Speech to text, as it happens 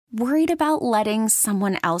Worried about letting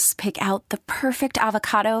someone else pick out the perfect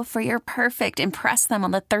avocado for your perfect impress them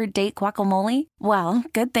on the third date guacamole? Well,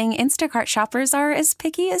 good thing Instacart shoppers are as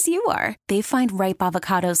picky as you are. They find ripe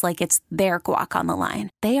avocados like it's their guac on the line.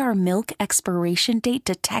 They are milk expiration date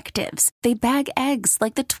detectives. They bag eggs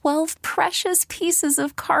like the 12 precious pieces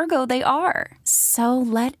of cargo they are. So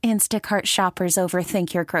let Instacart shoppers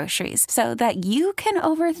overthink your groceries so that you can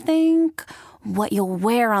overthink what you'll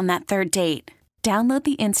wear on that third date. Download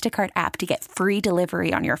the Instacart app to get free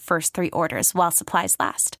delivery on your first 3 orders while supplies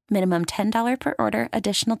last. Minimum $10 per order.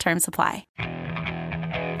 Additional terms apply.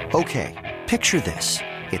 Okay, picture this.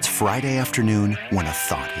 It's Friday afternoon when a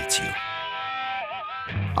thought hits you.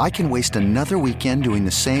 I can waste another weekend doing the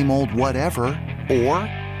same old whatever, or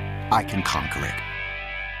I can conquer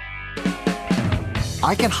it.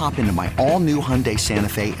 I can hop into my all-new Hyundai Santa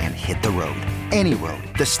Fe and hit the road. Any road.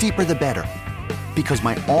 The steeper, the better. Because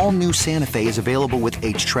my all-new Santa Fe is available with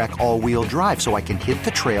H-Track all-wheel drive, so I can hit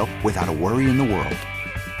the trail without a worry in the world.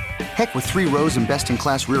 Heck, with 3 rows and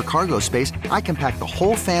best-in-class rear cargo space, I can pack the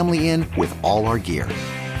whole family in with all our gear.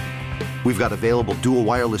 We've got available dual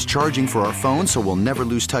wireless charging for our phones, so we'll never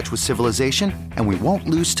lose touch with civilization, and we won't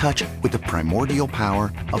lose touch with the primordial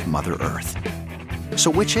power of Mother Earth.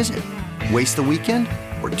 So which is it? Waste the weekend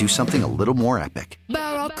or do something a little more epic?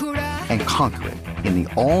 And conquer it in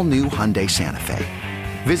the all-new Hyundai Santa Fe.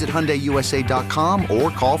 Visit HyundaiUSA.com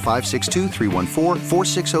or call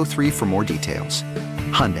 562-314-4603 for more details.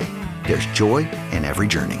 Hyundai, there's joy in every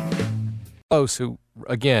journey. Close, who,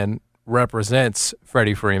 again, represents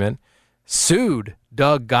Freddie Freeman, sued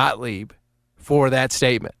Doug Gottlieb for that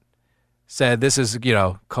statement. Said this is,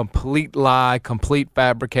 complete lie, complete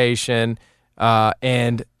fabrication.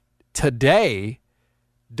 And today,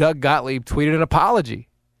 Doug Gottlieb tweeted an apology.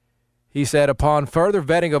 He said, upon further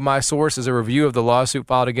vetting of my sources, a review of the lawsuit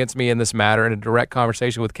filed against me in this matter, and a direct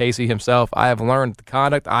conversation with Casey himself, I have learned the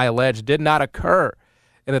conduct I allege did not occur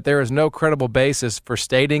and that there is no credible basis for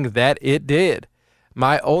stating that it did.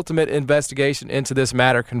 My ultimate investigation into this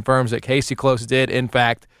matter confirms that Casey Close did, in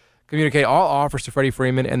fact, communicate all offers to Freddie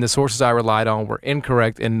Freeman, and the sources I relied on were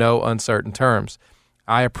incorrect in no uncertain terms.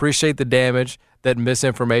 I appreciate the damage that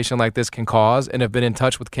misinformation like this can cause and have been in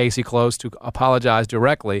touch with Casey Close to apologize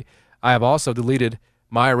directly. I have also deleted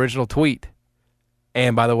my original tweet.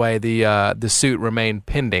 And by the way, the suit remained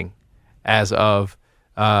pending as of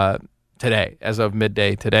today, as of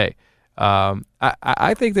midday today.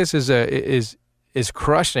 I think this is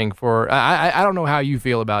crushing for. I don't know how you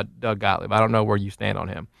feel about Doug Gottlieb. I don't know where you stand on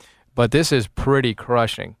him, but this is pretty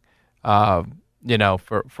crushing. For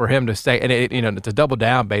him to say, and to double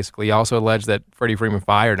down, basically, he also alleged that Freddie Freeman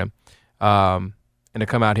fired him, and to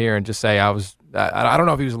come out here and just say I don't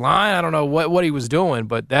know if he was lying, I don't know what he was doing,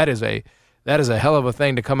 but that is a hell of a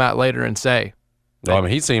thing to come out later and say. Well, I mean,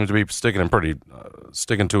 he seems to be sticking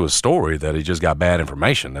to his story that he just got bad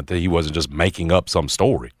information, that he wasn't just making up some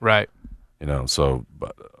story, right? So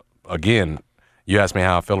but again. You asked me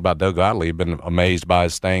how I felt about Doug Gottlieb. Been amazed by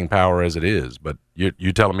his staying power as it is. But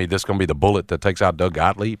you telling me this is going to be the bullet that takes out Doug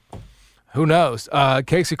Gottlieb? Who knows?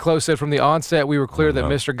 Casey Close said from the onset, we were clear that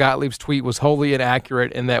Mr. Gottlieb's tweet was wholly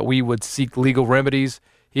inaccurate and that we would seek legal remedies.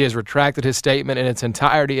 He has retracted his statement in its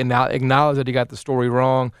entirety and now acknowledged that he got the story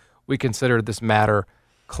wrong. We consider this matter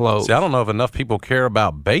closed. See, I don't know if enough people care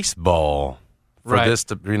about baseball for this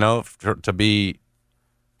to, to be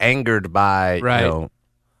angered by,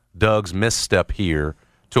 Doug's misstep here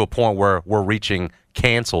to a point where we're reaching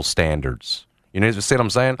cancel standards. You see what I'm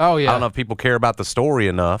saying? Oh, yeah. I don't know if people care about the story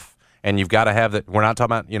enough, and you've got to have that. We're not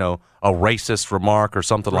talking about, a racist remark or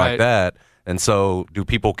something like that. And so do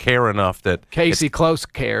people care enough that Casey Close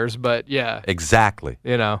cares, but yeah. Exactly.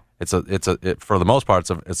 It's for the most part,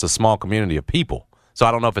 it's a small community of people. So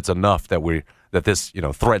I don't know if it's enough that this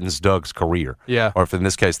threatens Doug's career. Yeah. Or if in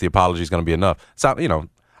this case the apology is going to be enough. So,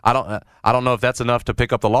 I don't know if that's enough to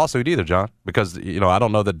pick up the lawsuit either, John, because I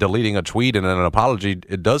don't know that deleting a tweet and an apology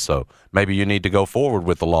it does so. Maybe you need to go forward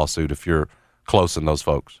with the lawsuit if you're close in those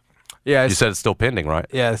folks. Yeah, you said it's still pending, right?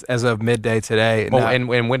 Yeah, as of midday today. Oh, and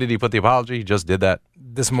when did he put the apology? He just did that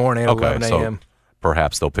this morning at 11 a.m. So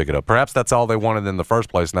perhaps they'll pick it up. Perhaps that's all they wanted in the first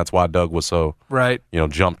place, and that's why Doug was so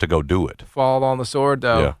jumped to go do it. Fall on the sword,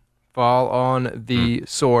 though. Yeah. Fall on the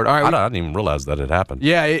sword. All right, I didn't even realize that it happened.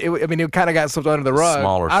 Yeah, it kind of got slipped under the rug.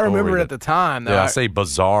 Smaller I remember it at the time. I say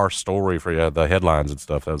bizarre story for the headlines and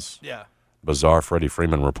stuff. That's bizarre Freddie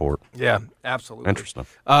Freeman report. Yeah. Absolutely. Interesting.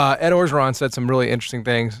 Ed Orgeron said some really interesting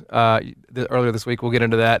things earlier this week. We'll get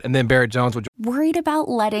into that. And then Barrett Jones will. Worried about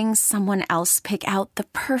letting someone else pick out the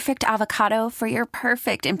perfect avocado for your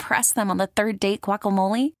perfect impress them on the third date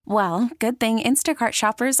guacamole? Well, good thing Instacart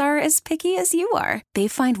shoppers are as picky as you are. They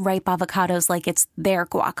find ripe avocados like it's their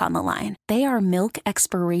guac on the line. They are milk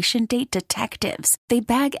expiration date detectives. They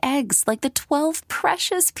bag eggs like the 12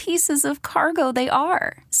 precious pieces of cargo they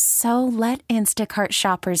are. So let Instacart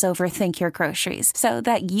shoppers overthink your groceries so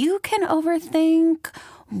that you can overthink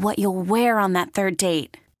what you'll wear on that third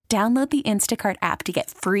date. Download the Instacart app to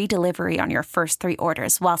get free delivery on your first 3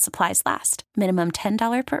 orders while supplies last. Minimum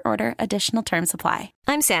 $10 per order. Additional terms apply.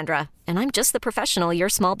 I'm Sandra, and I'm just the professional your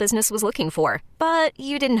small business was looking for. But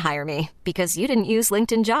you didn't hire me because you didn't use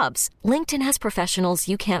LinkedIn Jobs. LinkedIn has professionals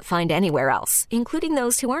you can't find anywhere else, including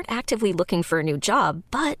those who aren't actively looking for a new job,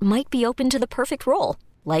 but might be open to the perfect role,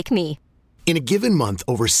 like me. In a given month,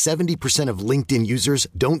 over 70% of LinkedIn users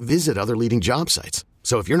don't visit other leading job sites.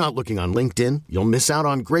 So if you're not looking on LinkedIn, you'll miss out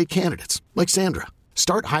on great candidates like Sandra.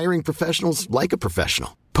 Start hiring professionals like a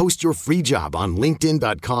professional. Post your free job on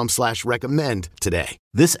linkedin.com/recommend today.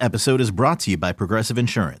 This episode is brought to you by Progressive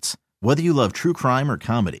Insurance. Whether you love true crime or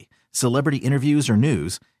comedy, celebrity interviews or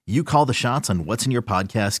news, you call the shots on what's in your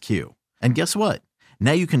podcast queue. And guess what?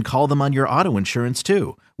 Now you can call them on your auto insurance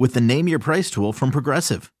too with the Name Your Price tool from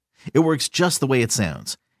Progressive. It works just the way it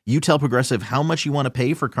sounds. You tell Progressive how much you want to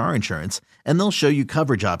pay for car insurance, and they'll show you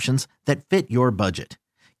coverage options that fit your budget.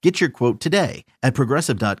 Get your quote today at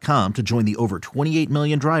Progressive.com to join the over 28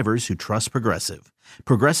 million drivers who trust Progressive.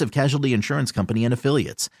 Progressive Casualty Insurance Company and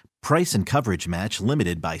Affiliates. Price and coverage match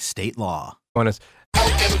limited by state law. McCulley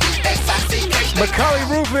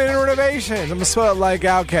Roofing and Renovation. I'm going to spell it like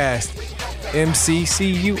Outcast.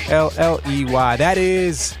 McCulley. That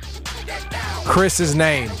is Chris's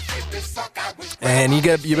name. And you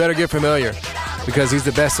better get familiar because he's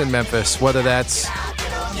the best in Memphis, whether that's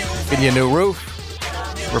getting you a new roof,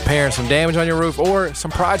 repairing some damage on your roof, or some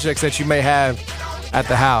projects that you may have at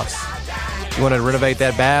the house. You want to renovate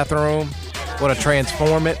that bathroom, want to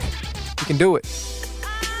transform it, you can do it.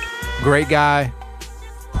 Great guy,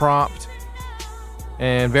 prompt,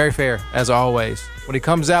 and very fair, as always. When he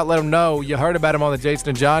comes out, let him know you heard about him on the Jason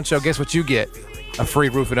and John Show. Guess what you get? A free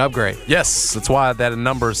roofing upgrade. Yes, that's why that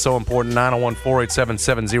number is so important,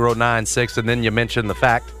 901-487-7096. And then you mentioned the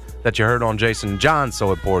fact that you heard on Jason and John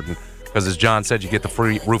so important because, as John said, you get the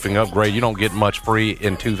free roofing upgrade. You don't get much free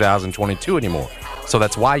in 2022 anymore. So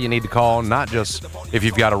that's why you need to call, not just if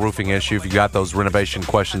you've got a roofing issue, if you've got those renovation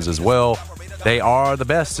questions as well. They are the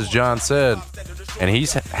best, as John said. And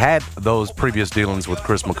he's had those previous dealings with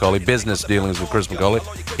Chris McCulley, business dealings with Chris McCulley.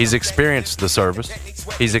 He's experienced the service.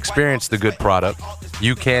 He's experienced the good product.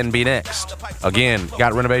 You can be next. Again,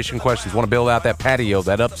 got renovation questions, want to build out that patio,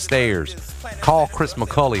 that upstairs. Call Chris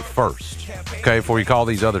McCulley first, okay, before you call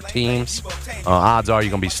these other teams. Odds are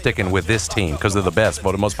you're going to be sticking with this team because they're the best,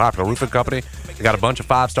 voted most popular roofing company. They got a bunch of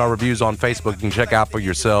 5-star reviews on Facebook you can check out for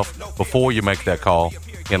yourself before you make that call.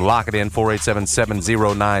 And lock it in,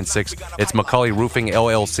 487-7096. It's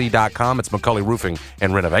McCulleyRoofingLLC.com. It's McCulley Roofing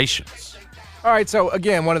and Renovations. All right, so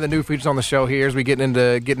again, one of the new features on the show here is we getting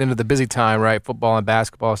into the busy time, right? Football and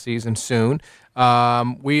basketball season soon.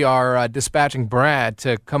 We are dispatching Brad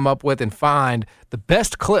to come up with and find the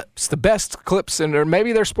best clips, and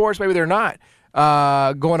maybe they're sports, maybe they're not.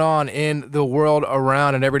 Going on in the world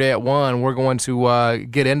around and every day at 1. We're going to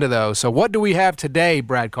get into those. So what do we have today,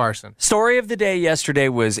 Brad Carson? Story of the day yesterday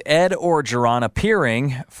was Ed Orgeron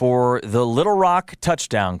appearing for the Little Rock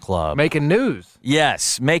Touchdown Club. Making news.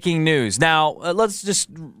 Yes, making news. Now, let's just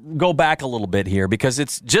go back a little bit here because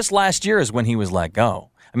it's just last year is when he was let go.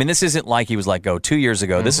 I mean, this isn't like he was let go 2 years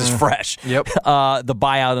ago. Mm-hmm. This is fresh. Yep. The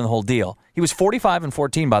buyout and the whole deal. He was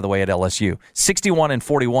 45-14, by the way, at LSU.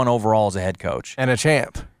 61-41 overall as a head coach. And a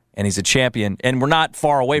champ. And he's a champion. And we're not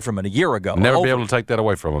far away from it, a year ago. Never be able to take that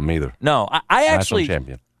away from him either. No, I actually... National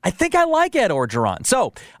champion. I think I like Ed Orgeron.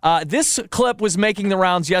 So, this clip was making the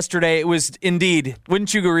rounds yesterday. It was indeed,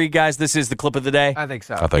 wouldn't you agree, guys, this is the clip of the day? I think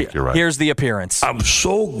so. I think you're right. Here's the appearance. I'm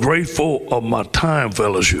so grateful of my time for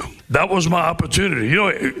LSU. That was my opportunity. You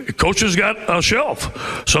know, coaches got a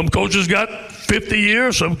shelf. Some coaches got 50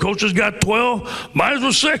 years. Some coaches got 12. Mine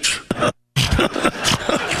was 6.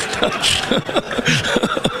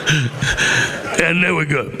 And they were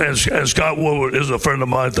good. And Scott Woodward is a friend of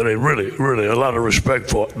mine that I really a lot of respect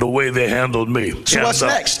for the way they handled me. So what's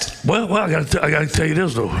next? Well, I got to tell you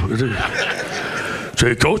this though.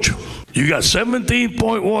 Say, Coach, You got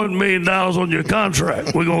 $17.1 million on your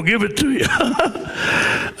contract. We're going to give it to you.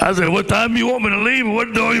 I said, what time you want me to leave and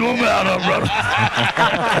what door you want me out of,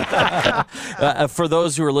 brother? For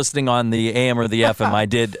those who are listening on the AM or the FM, I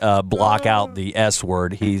did block out the S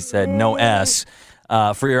word. He said no S.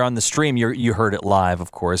 For you're on the stream, you heard it live,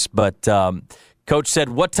 of course. But Coach said,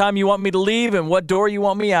 what time you want me to leave and what door you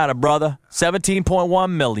want me out of, brother?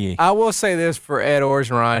 $17.1 million. I will say this for Ed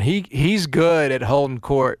Orgeron. He's good at holding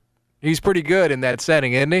court. He's pretty good in that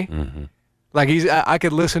setting, isn't he? Mm-hmm. Like I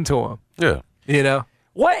could listen to him. Yeah. You know?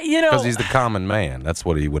 What, because he's the common man. That's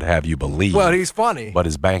what he would have you believe. Well, he's funny. But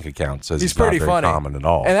his bank account says he's pretty not very funny. common at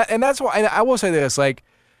all. And that's why. And I will say this, like,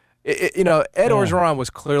 Ed Orgeron was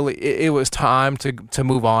clearly it was time to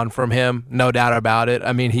move on from him, no doubt about it.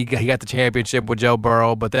 I mean, he got the championship with Joe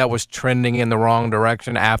Burrow, but that was trending in the wrong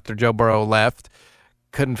direction after Joe Burrow left.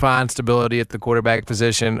 Couldn't find stability at the quarterback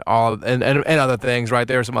position, and other things. Right,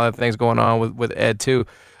 there are some other things going on with Ed too.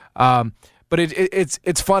 But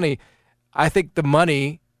it's funny. I think the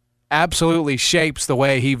money absolutely shapes the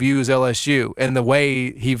way he views LSU and the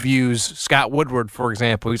way he views Scott Woodward, for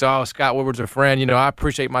example. He's Scott Woodward's a friend. I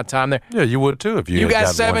appreciate my time there. Yeah, you would too if you got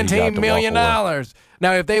 $17 million.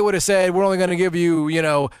 Now, if they would have said we're only going to give you,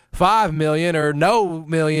 $5 million or no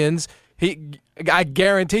millions, I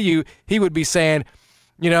guarantee you he would be saying,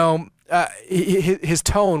 his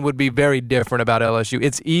tone would be very different about LSU.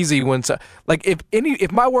 It's easy when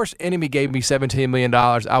if my worst enemy gave me $17 million,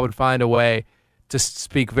 I would find a way to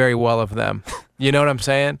speak very well of them. You know what I'm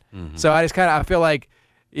saying? Mm-hmm. So I feel like,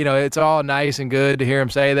 it's all nice and good to hear him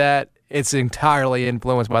say that. It's entirely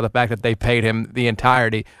influenced by the fact that they paid him the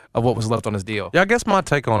entirety of what was left on his deal. Yeah, I guess my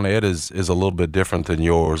take on Ed is a little bit different than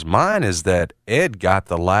yours. Mine is that Ed got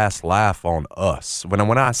the last laugh on us.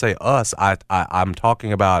 When I say us, I'm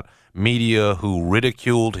talking about media who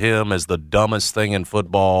ridiculed him as the dumbest thing in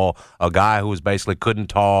football, a guy who basically couldn't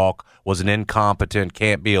talk, was an incompetent,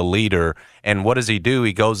 can't be a leader. And what does he do?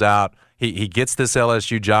 He goes out, he gets this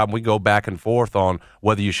LSU job, and we go back and forth on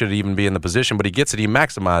whether you should even be in the position, but he gets it, he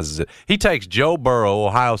maximizes it. He takes Joe Burrow,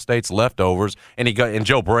 Ohio State's leftovers, and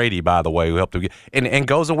Joe Brady, by the way, who helped him, and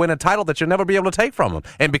goes and win a title that you'll never be able to take from him.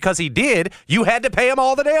 And because he did, you had to pay him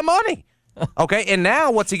all the damn money. Okay, and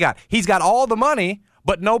now what's he got? He's got all the money,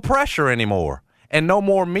 but no pressure anymore. And no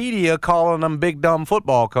more media calling him big dumb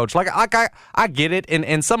football coach. Like I get it,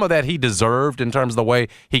 and some of that he deserved in terms of the way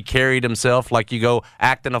he carried himself. Like you go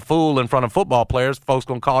acting a fool in front of football players, folks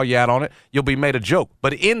gonna call you out on it. You'll be made a joke.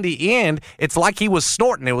 But in the end, it's like he was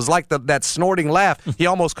snorting. It was like that snorting laugh. He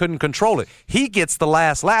almost couldn't control it. He gets the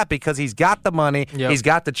last laugh because he's got the money, he's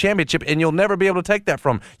got the championship, and you'll never be able to take that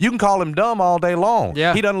from him. You can call him dumb all day long.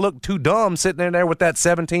 Yeah. He doesn't look too dumb sitting in there with that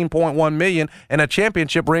 $17.1 million and a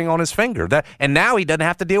championship ring on his finger. Now he doesn't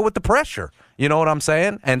have to deal with the pressure. You know what I'm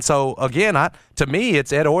saying? And so again, to me,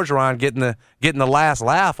 it's Ed Orgeron getting the last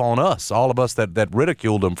laugh on us, all of us that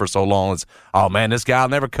ridiculed him for so long. It's, oh man, this guy'll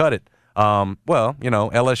never cut it.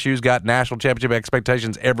 LSU's got national championship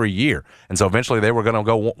expectations every year, and so eventually they were going to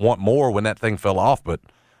go want more when that thing fell off. But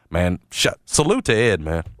man, salute to Ed,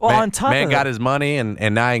 man. Well, on top man of got his money,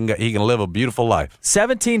 and now he can live a beautiful life.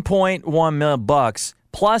 $17.1 million.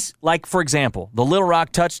 Plus, like, for example, the Little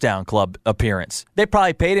Rock Touchdown Club appearance. They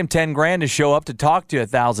probably paid him $10,000 to show up to talk to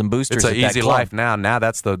 1,000 boosters. It's an easy life now. Now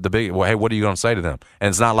that's the big, well, hey, what are you going to say to them? And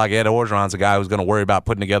it's not like Ed Orgeron's a guy who's going to worry about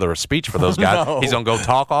putting together a speech for those guys. No. He's going to go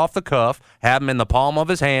talk off the cuff, have them in the palm of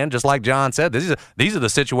his hand, just like John said. These are the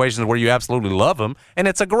situations where you absolutely love him, and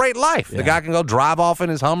it's a great life. Yeah. The guy can go drive off in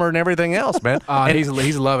his Hummer and everything else, man. And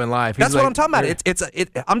he's loving life. That's what I'm talking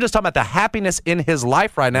about. I'm just talking about the happiness in his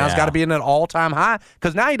life right now. It's got to be in an all-time high,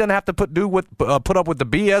 because now he doesn't have to put up with the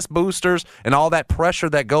BS boosters and all that pressure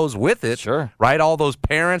that goes with it. Sure. Right? All those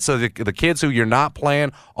parents of the kids who you're not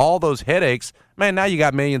playing, all those headaches. Man, now you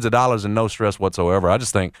got millions of dollars and no stress whatsoever. I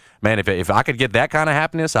just think, man, if I could get that kind of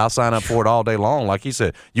happiness, I'll sign up for it all day long. Like he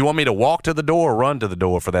said, you want me to walk to the door or run to the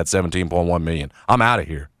door for that $17.1 million? I'm out of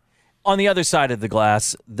here. On the other side of the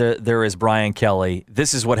glass, there is Brian Kelly.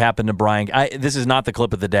 This is what happened to Brian. This is not the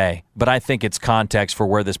clip of the day, but I think it's context for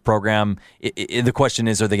where this program, the question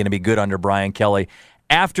is, are they going to be good under Brian Kelly?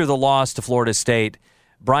 After the loss to Florida State,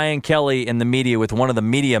 Brian Kelly in the media with one of the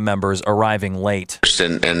media members arriving late.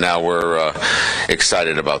 And now we're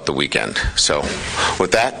excited about the weekend. So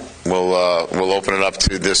with that, we'll open it up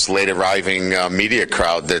to this late arriving media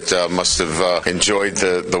crowd that must have enjoyed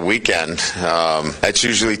the weekend. That's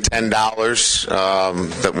usually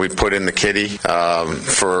 $10 that we put in the kitty.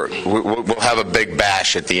 We'll have a big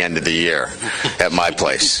bash at the end of the year at my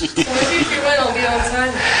place. If you win, I'll be on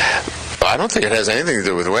time. I don't think it has anything to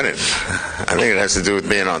do with winning. I think it has to do with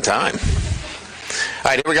being on time. All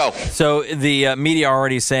right, here we go. So the media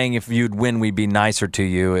already saying if you'd win, we'd be nicer to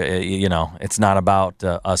you. It's not about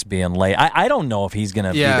us being late. I don't know if he's going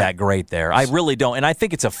to be that great there. I really don't. And I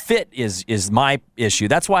think it's a fit is my issue.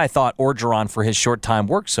 That's why I thought Orgeron for his short time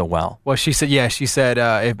worked so well. Well, she said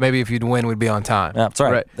if you'd win, we'd be on time. Yeah, that's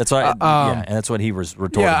right. That's why. And that's what he was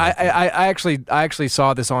retorting. Yeah, I actually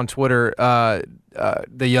saw this on Twitter.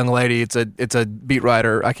 The young lady, it's a beat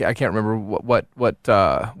writer. I can't remember what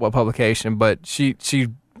publication, but she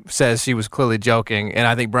says she was clearly joking, and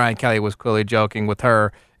I think Brian Kelly was clearly joking with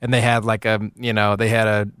her. And they had they had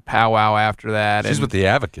a powwow after that. She's with The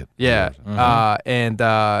Advocate. Yeah. Mm-hmm.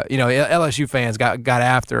 LSU fans got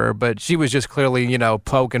after her, but she was just clearly,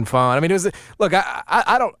 poking fun. I mean, it was, look,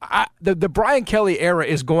 the Brian Kelly era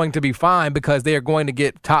is going to be fine because they are going to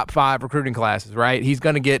get top 5 recruiting classes, right? He's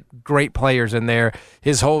going to get great players in there.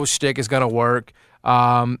 His whole shtick is going to work.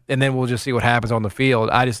 And then we'll just see what happens on the field.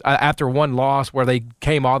 After one loss where they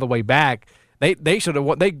came all the way back, They should have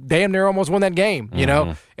won. They damn near almost won that game, you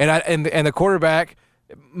know. And the quarterback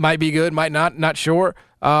might be good, might not sure.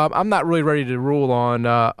 I'm not really ready to rule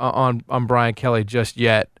on Brian Kelly just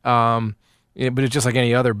yet. But it's just like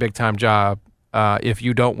any other big time job. If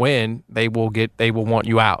you don't win, they will want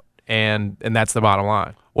you out, and that's the bottom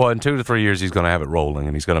line. Well, in 2 to 3 years, he's going to have it rolling,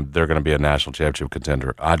 and they're going to be a national championship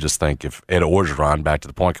contender. I just think if Ed Orgeron, back to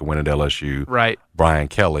the point, can win at LSU, right? Brian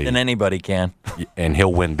Kelly, then anybody can, and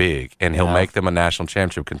he'll win big, and he'll make them a national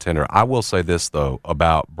championship contender. I will say this though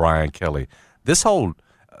about Brian Kelly: this whole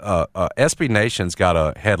SB Nation's got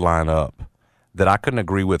a headline up that I couldn't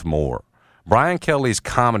agree with more. Brian Kelly's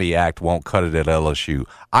comedy act won't cut it at LSU.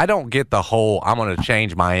 I don't get the whole I'm going to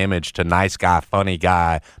change my image to nice guy, funny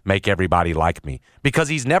guy, make everybody like me, because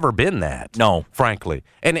he's never been that. No, frankly,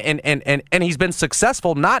 and he's been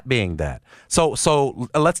successful not being that. So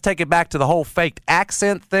let's take it back to the whole faked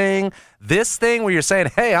accent thing. This thing where you're saying,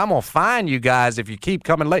 "Hey, I'm gonna fine you guys if you keep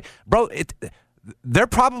coming late, bro." They're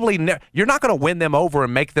probably you're not going to win them over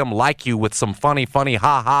and make them like you with some funny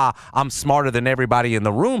ha I'm smarter than everybody in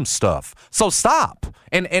the room stuff. So stop.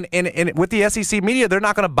 And with the SEC media, they're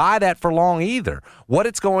not going to buy that for long either. What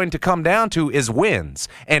it's going to come down to is wins.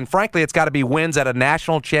 And frankly, it's got to be wins at a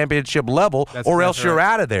national championship level, or else you're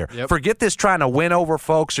out of there. Yep. Forget this trying to win over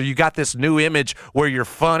folks, or you got this new image where you're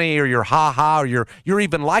funny or you're ha or you're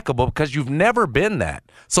even likable, because you've never been that.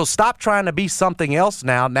 So stop trying to be something else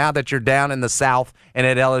now that you're down in the South and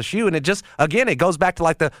at LSU. And it just, again, it goes back to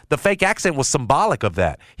like the fake accent was symbolic of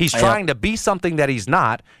that. He's trying to be something that he's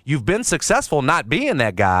not. You've been successful not being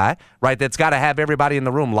that guy, right? That's got to have everybody in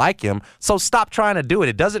the room like him. So stop trying to do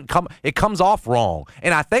it. It comes off wrong.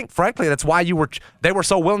 And I think, frankly, that's why they were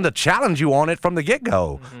so willing to challenge you on it from the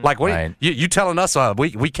get-go. Mm-hmm. Like, you telling us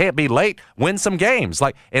we can't be late, win some games.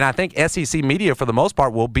 And I think SEC media, for the most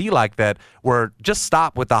part, will be like that, where just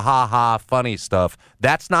stop with the ha funny stuff.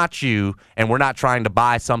 That's not you, and we're not trying to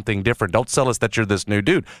buy something different. Don't sell us that you're this new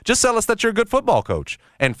dude. Just sell us that you're a good football coach.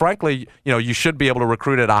 And frankly, you should be able to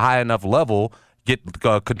recruit at a high enough level, get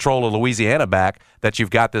control of Louisiana back, that you've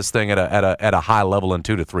got this thing at a high level in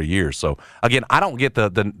 2 to 3 years. So again, I don't get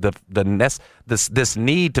this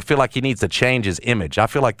need to feel like he needs to change his image. I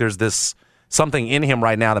feel like there's this something in him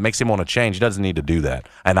right now that makes him want to change. He doesn't need to do that.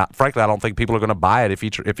 And frankly, I don't think people are going to buy it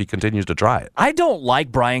if he continues to try it. I don't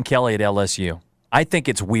like Brian Kelly at LSU. I think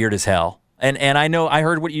it's weird as hell. And I know I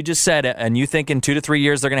heard what you just said, and you think in 2 to 3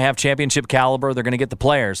 years they're going to have championship caliber, they're going to get the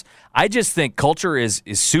players. I just think culture is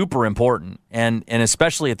super important, and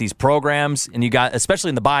especially at these programs, and especially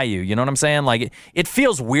in the Bayou, you know what I'm saying? Like, it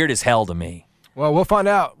feels weird as hell to me. Well, we'll find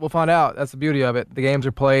out. That's the beauty of it. The games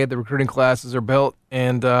are played, the recruiting classes are built,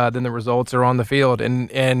 and then the results are on the field,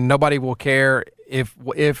 and nobody will care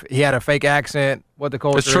if he had a fake accent, what the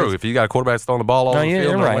culture is. It's true. If you got a quarterback throwing the ball all over the field,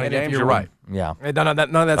 you're right. Games, you're right. Yeah. None of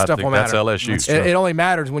that stuff will matter. That's LSU. It only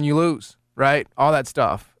matters when you lose, right? All that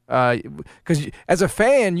stuff. Because as a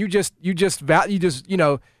fan, you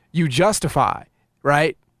justify,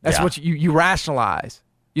 right? That's what you rationalize.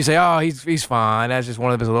 You say, "Oh, he's fine. That's just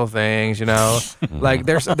one of his little things," Like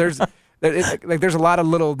there's a lot of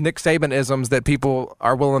little Nick Saban-isms that people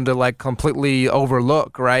are willing to completely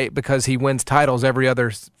overlook, right? Because he wins titles every other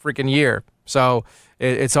freaking year. So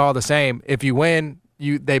it's all the same. If you win,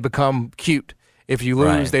 they become cute. If you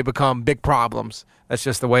lose, they become big problems. That's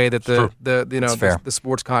just the way that the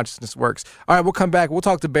sports consciousness works. All right, we'll come back. We'll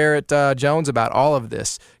talk to Barrett Jones about all of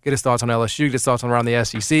this. Get his thoughts on LSU. Get his thoughts on around the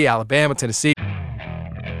SEC, Alabama, Tennessee.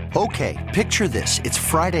 Okay, picture this. It's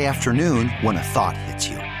Friday afternoon when a thought hits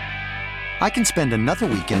you. I can spend another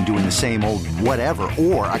weekend doing the same old whatever,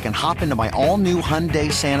 or I can hop into my all-new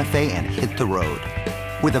Hyundai Santa Fe and hit the road.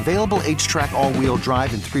 With available H-Track all-wheel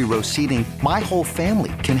drive and 3-row seating, my whole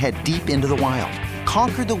family can head deep into the wild.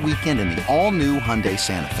 Conquer the weekend in the all-new Hyundai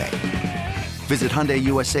Santa Fe. Visit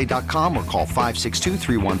HyundaiUSA.com or call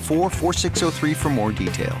 562-314-4603 for more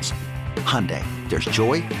details. Hyundai, there's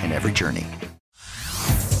joy in every journey.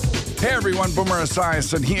 Hey everyone, Boomer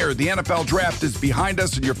Esiason here. The NFL Draft is behind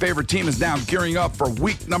us and your favorite team is now gearing up for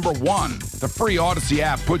week number 1. The free Odyssey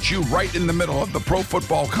app puts you right in the middle of the pro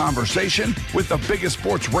football conversation with the biggest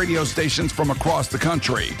sports radio stations from across the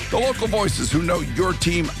country. The local voices who know your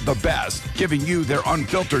team the best, giving you their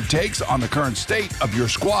unfiltered takes on the current state of your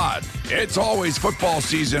squad. It's always football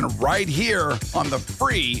season right here on the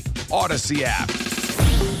free Odyssey app.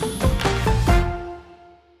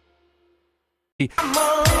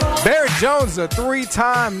 Barrett Jones, a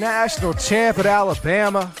 3-time national champ at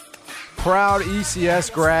Alabama, proud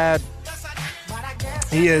ECS grad.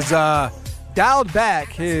 He has dialed back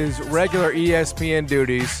his regular ESPN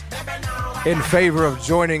duties in favor of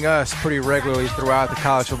joining us pretty regularly throughout the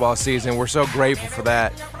college football season. We're so grateful for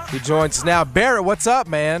that. He joins us now. Barrett, what's up,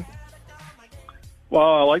 man?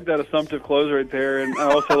 Well, I like that assumptive close right there, and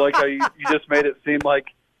I also like how you just made it seem like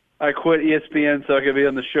I quit ESPN so I could be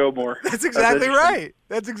on the show more. That's exactly right.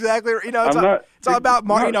 That's exactly right. You know, it's all about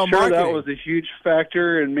marketing. Marketing. That was a huge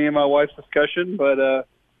factor in me and my wife's discussion, but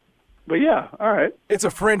yeah, all right. It's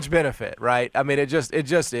a fringe benefit, right? I mean, it just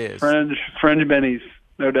is. Fringe bennies,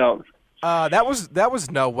 no doubt. That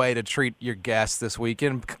was no way to treat your guests this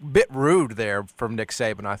weekend. A bit rude there from Nick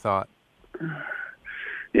Saban, I thought.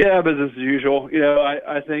 Yeah, business as usual. You know,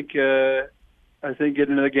 I think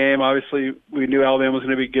getting into the game, obviously we knew Alabama was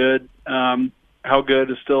going to be good. How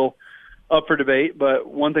good is still up for debate. But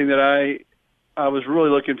one thing that I was really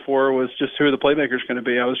looking for was just who the playmakers going to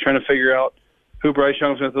be. I was trying to figure out who Bryce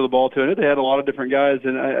Young was going to throw the ball to. And they had a lot of different guys.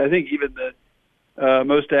 And I think even the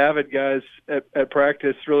most avid guys at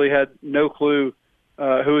practice really had no clue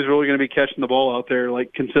who was really going to be catching the ball out there,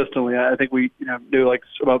 like, consistently. I think we knew, like,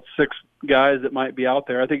 about 6 guys that might be out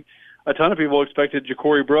there. I think a ton of people expected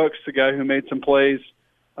Ja'Cory Brooks, the guy who made some plays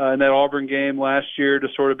in that Auburn game last year, to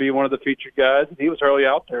sort of be one of the featured guys. He was hardly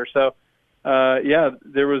out there. So,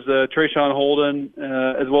 there was Trayshawn Holden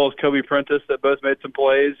as well as Kobe Prentice that both made some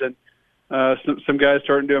plays, and some guys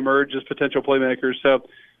starting to emerge as potential playmakers. So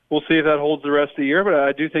we'll see if that holds the rest of the year. But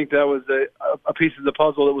I do think that was a piece of the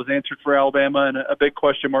puzzle that was answered for Alabama, and a big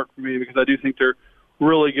question mark for me, because I do think they're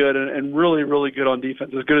really good and really, really good on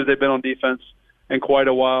defense, as good as they've been on defense in quite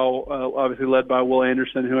a while, obviously led by Will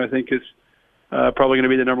Anderson, who I think is probably going to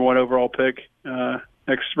be the number 1 overall pick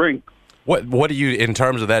next spring. What do you, in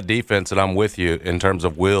terms of that defense, and I'm with you, in terms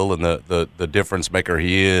of Will and the difference maker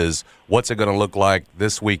he is, what's it going to look like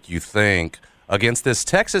this week, you think, against this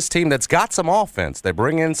Texas team that's got some offense? They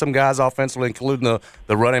bring in some guys offensively, including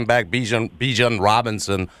the running back Bijan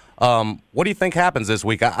Robinson. What do you think happens this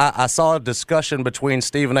week? I saw a discussion between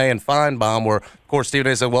Stephen A. and Feinbaum where, of course,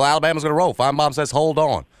 Stephen A. said, well, Alabama's going to roll. Feinbaum says, hold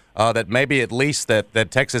on, that maybe at least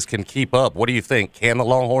that Texas can keep up. What do you think? Can the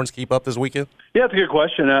Longhorns keep up this weekend? Yeah, it's a good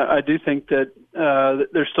question. I do think that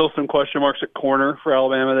there's still some question marks at corner for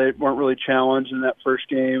Alabama. They weren't really challenged in that first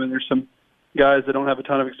game, and there's some guys that don't have a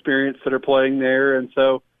ton of experience that are playing there, and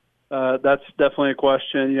so that's definitely a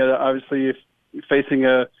question. Obviously, if you're facing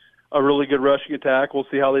a really good rushing attack, we'll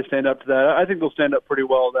see how they stand up to that. I think they'll stand up pretty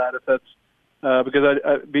well to that, if that's because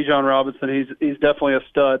Bijan Robinson, he's definitely a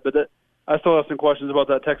stud. But I still have some questions about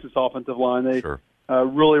that Texas offensive line. They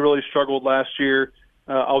really, really struggled last year.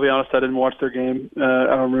 I'll be honest, I didn't watch their game. I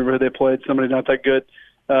don't remember who they played. Somebody not that good.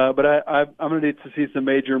 But I'm going to need to see some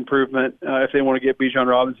major improvement if they want to get Bijan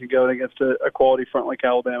Robinson going against a quality front like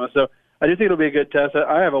Alabama. So I do think it'll be a good test.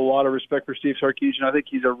 I have a lot of respect for Steve Sarkisian. I think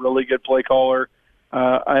he's a really good play caller.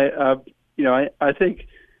 I think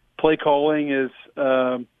play calling is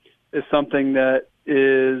something that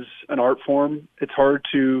is an art form. It's hard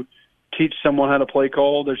to teach someone how to play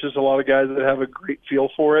call. There's just a lot of guys that have a great feel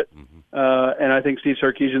for it. And I think Steve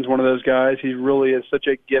Sarkisian's one of those guys. He really is such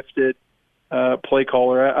a gifted play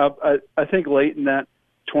caller. I think late in that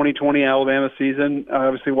 2020 Alabama season, I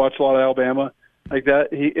obviously watched a lot of Alabama like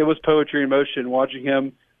that. It was poetry in motion watching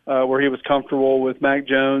him where he was comfortable with Mac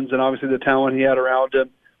Jones and obviously the talent he had around him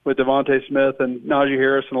with Devontae Smith and Najee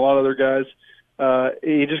Harris and a lot of other guys.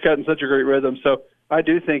 He just got in such a great rhythm. So I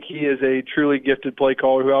do think he is a truly gifted play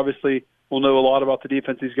caller who obviously will know a lot about the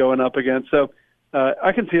defense he's going up against. So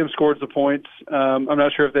I can see him score the points. I'm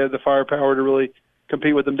not sure if they have the firepower to really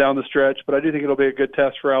compete with them down the stretch, but I do think it'll be a good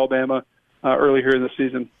test for Alabama early here in the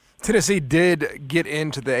season. Tennessee did get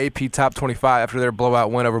into the AP Top 25 after their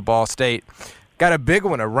blowout win over Ball State. Got a big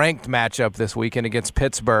one, a ranked matchup this weekend against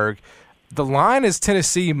Pittsburgh. The line is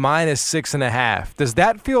Tennessee minus 6.5. Does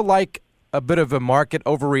that feel like a bit of a market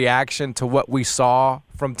overreaction to what we saw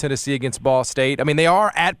from Tennessee against Ball State? I mean, they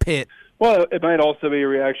are at Pitt. Well, it might also be a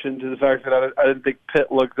reaction to the fact that I didn't think Pitt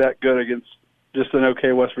looked that good against just an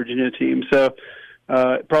okay West Virginia team. So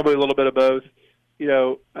probably a little bit of both.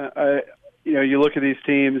 You look at these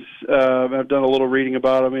teams. I've done a little reading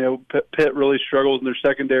about them. Pitt really struggles in their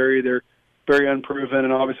secondary. They're very unproven,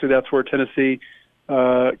 and obviously that's where Tennessee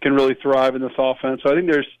can really thrive in this offense. So I think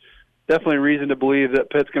there's definitely reason to believe that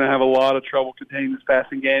Pitt's going to have a lot of trouble containing this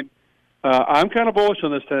passing game. I'm kind of bullish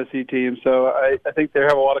on this Tennessee team, so I think they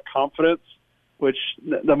have a lot of confidence, which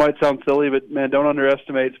that might sound silly, but, man, don't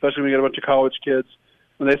underestimate, especially when you get a bunch of college kids.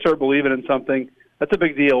 When they start believing in something, that's a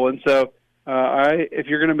big deal. And so if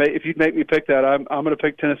you'd make me pick that, I'm going to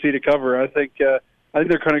pick Tennessee to cover. I think they're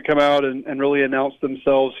going to come out and really announce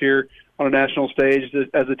themselves here on a national stage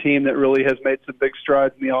as a team that really has made some big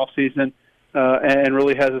strides in the offseason and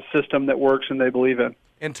really has a system that works and they believe in.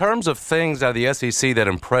 In terms of things out of the SEC that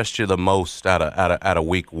impressed you the most out of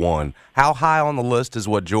week one, how high on the list is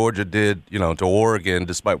what Georgia did, to Oregon,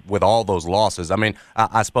 despite with all those losses? I mean,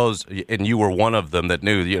 I suppose, and you were one of them that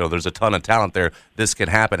knew, there's a ton of talent there. This can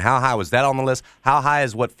happen. How high was that on the list? How high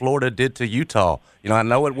is what Florida did to Utah? I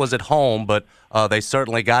know it was at home, but they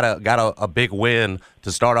certainly got a big win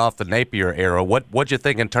to start off the Napier era. What'd you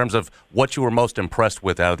think in terms of what you were most impressed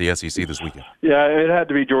with out of the SEC this weekend? Yeah, it had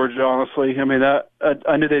to be Georgia, honestly. I mean,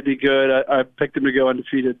 I knew they'd be good. I picked them to go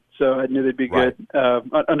undefeated, so I knew they'd be good,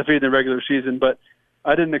 undefeated in the regular season. But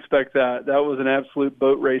I didn't expect that. That was an absolute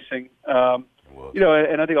boat racing. And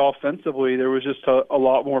I think offensively there was just a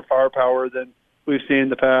lot more firepower than we've seen in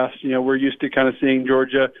the past. We're used to kind of seeing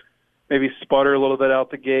Georgia maybe sputter a little bit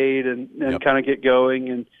out the gate and kind of get going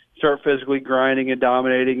and start physically grinding and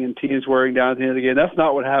dominating and teams wearing down at the end of the game. That's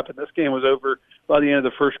not what happened. This game was over by the end of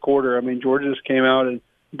the first quarter. I mean, Georgia just came out and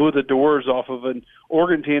blew the doors off of an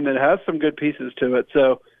Oregon team that has some good pieces to it.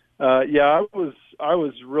 So, I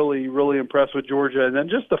was really, really impressed with Georgia. And then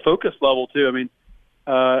just the focus level, too. I mean,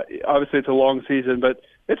 obviously it's a long season, but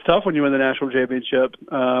it's tough when you win the national championship.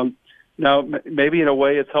 Now, maybe in a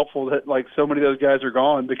way it's helpful that, so many of those guys are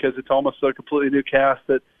gone because it's almost a completely new cast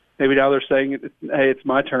that maybe now they're saying, hey, it's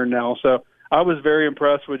my turn now. So I was very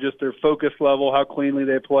impressed with just their focus level, how cleanly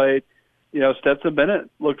they played. Stetson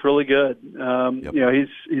Bennett looked really good.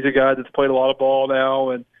 He's a guy that's played a lot of ball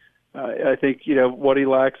now, and I think, what he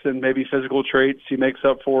lacks in maybe physical traits he makes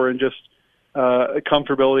up for in just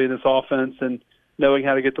comfortability in this offense and knowing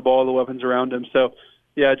how to get the ball, the weapons around him. So,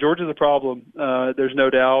 yeah, Georgia's a problem. There's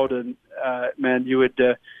no doubt. And, man, you would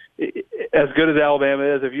as good as Alabama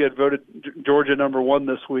is, if you had voted Georgia number one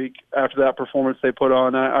this week after that performance they put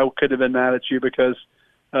on, I couldn't have been mad at you because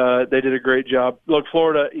they did a great job. Look,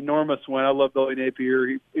 Florida, enormous win. I love Billy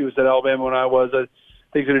Napier. He was at Alabama when I was. I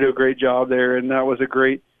think he's going to do a great job there, and that was a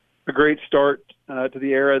great start to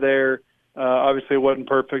the era there. Obviously, it wasn't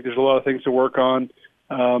perfect. There's a lot of things to work on.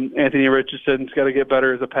 Anthony Richardson's got to get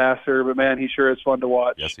better as a passer, but, man, he sure is fun to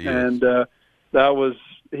watch. Yes, he is. And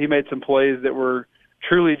he made some plays that were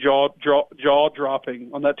truly jaw-dropping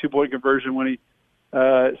on that two-point conversion when he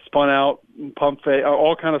spun out, pump fake,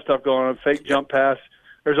 all kind of stuff going on, fake jump pass.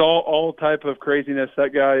 There's all type of craziness.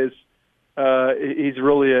 That guy he's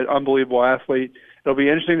really an unbelievable athlete. It'll be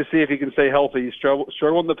interesting to see if he can stay healthy. He's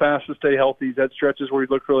struggled in the past to stay healthy. He's had stretches where he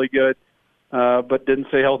looked really good, but didn't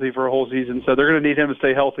stay healthy for a whole season. So they're going to need him to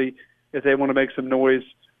stay healthy if they want to make some noise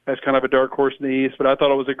as kind of a dark horse in the East. But I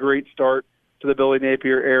thought it was a great start to the Billy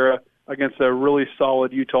Napier era against a really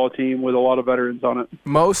solid Utah team with a lot of veterans on it.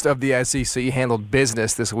 Most of the SEC handled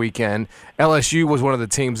business this weekend. LSU was one of the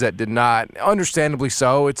teams that did not, understandably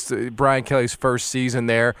so. It's Brian Kelly's first season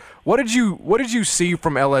there. What did you see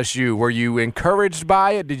from LSU? Were you encouraged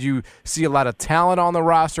by it? Did you see a lot of talent on the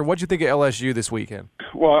roster? What did you think of LSU this weekend?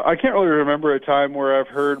 Well, I can't really remember a time where I've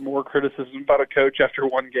heard more criticism about a coach after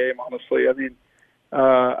one game, honestly. I mean,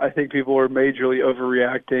 I think people are majorly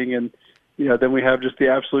overreacting, and then we have just the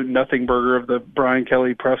absolute nothing burger of the Brian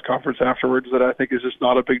Kelly press conference afterwards that I think is just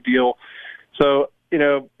not a big deal. So,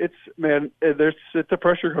 it's a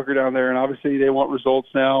pressure cooker down there, and obviously they want results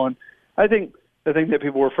now. And I think the thing that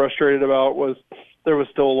people were frustrated about was there was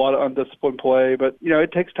still a lot of undisciplined play. But,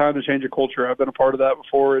 it takes time to change a culture. I've been a part of that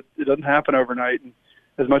before. It doesn't happen overnight. And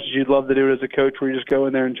as much as you'd love to do it as a coach where you just go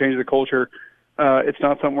in there and change the culture, it's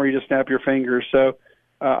not something where you just snap your fingers. So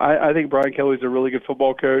I think Brian Kelly's a really good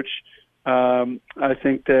football coach. I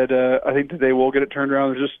think that they will get it turned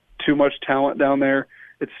around. There's just too much talent down there.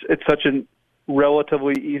 It's such a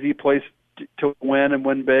relatively easy place to win and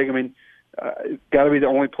win big. I mean, it's got to be the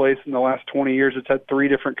only place in the last 20 years that's had three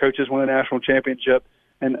different coaches win a national championship.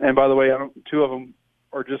 And by the way, two of them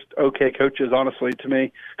are just okay coaches, honestly, to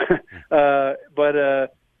me.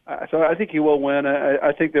 So I think he will win.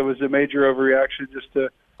 I think there was a major overreaction just to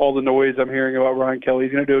all the noise I'm hearing about Brian Kelly.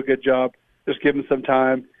 He's going to do a good job. Just give him some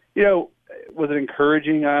time. Was it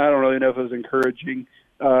encouraging? I don't really know if it was encouraging.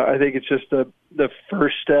 I think it's just the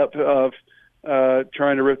first step of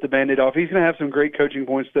trying to rip the Band-Aid off. He's going to have some great coaching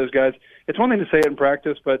points to those guys. It's one thing to say it in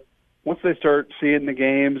practice, but once they start seeing the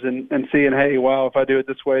games and seeing, hey, wow, if I do it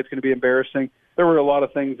this way, it's going to be embarrassing. There were a lot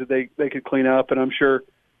of things that they could clean up, and I'm sure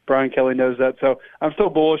Brian Kelly knows that. So I'm still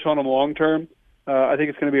bullish on him long term. I think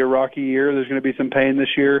it's going to be a rocky year. There's going to be some pain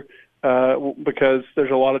this year because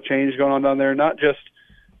there's a lot of change going on down there, and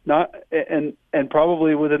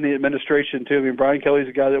probably within the administration too. I mean, Brian Kelly's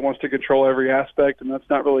a guy that wants to control every aspect, and that's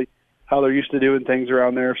not really how they're used to doing things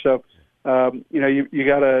around there. So, you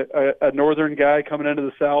got a northern guy coming into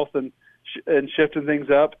the South and shifting things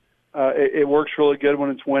up. It works really good when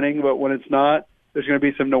it's winning, but when it's not, there's going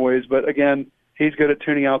to be some noise. But again, he's good at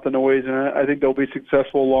tuning out the noise, and I think they'll be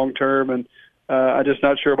successful long term. And I'm just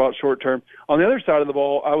not sure about short term. On the other side of the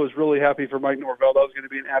ball, I was really happy for Mike Norvell. That was going to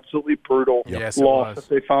be an absolutely brutal loss if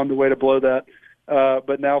they found a way to blow that.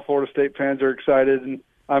 But now Florida State fans are excited, and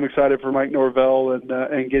I'm excited for Mike Norvell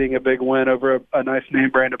and getting a big win over a nice name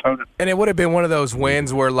brand opponent. And it would have been one of those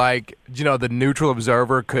wins where, the neutral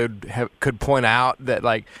observer could point out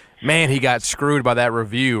that, man, he got screwed by that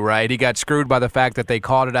review, right? He got screwed by the fact that they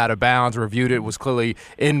called it out of bounds, reviewed it, was clearly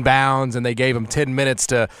in bounds, and they gave him 10 minutes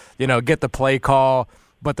to, get the play call.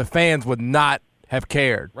 But the fans would not have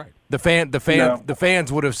cared. Right. The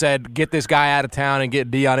fans would have said, get this guy out of town and get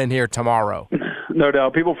Deion in here tomorrow. No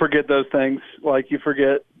doubt. People forget those things. Like you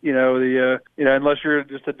forget, unless you're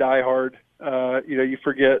just a diehard, you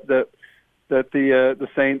forget that the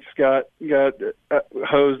Saints got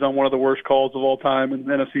hosed on one of the worst calls of all time in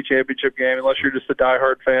the NFC Championship game, unless you're just a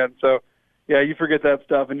diehard fan. So, yeah, you forget that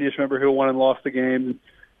stuff, and you just remember who won and lost the game. And,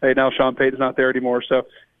 hey, now Sean Payton's not there anymore. So,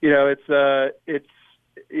 it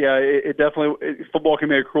definitely football can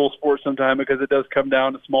be a cruel sport sometimes because it does come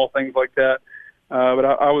down to small things like that. But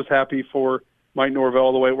I was happy for Mike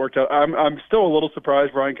Norvell the way it worked out. I'm still a little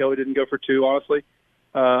surprised Brian Kelly didn't go for 2, honestly.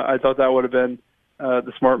 I thought that would have been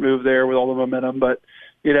the smart move there with all the momentum. But,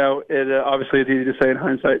 obviously it's easy to say in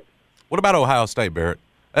hindsight. What about Ohio State, Barrett?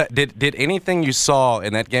 Did anything you saw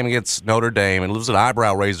in that game against Notre Dame, and it was an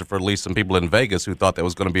eyebrow raiser for at least some people in Vegas who thought that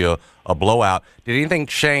was going to be a blowout, did anything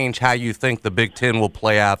change how you think the Big Ten will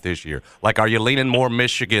play out this year? Are you leaning more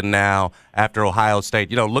Michigan now after Ohio State?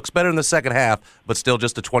 Looks better in the second half, but still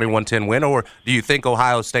just a 21-10 win? Or do you think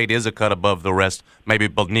Ohio State is a cut above the rest, maybe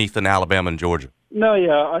beneath in Alabama and Georgia? No,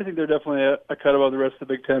 yeah, I think they're definitely a cut above the rest of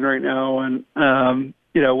the Big Ten right now. And,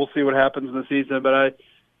 we'll see what happens in the season. But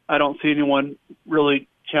I don't see anyone really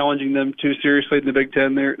challenging them too seriously in the Big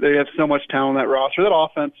Ten. They have so much talent on that roster. That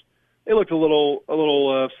offense, it looked a little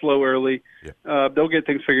slow early. Yeah. They'll get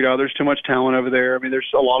things figured out. There's too much talent over there. I mean, there's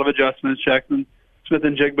a lot of adjustments. Jackson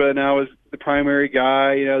Smith-Njigba now is the primary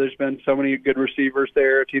guy. There's been so many good receivers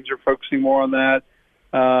there. Teams are focusing more on that.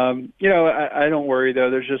 I don't worry, though.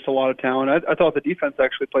 There's just a lot of talent. I thought the defense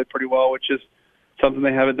actually played pretty well, which is something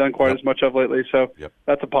they haven't done quite as much of lately. So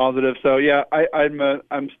that's a positive. So, yeah,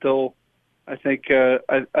 I'm still – I think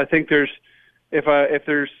there's if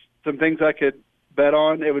there's some things I could bet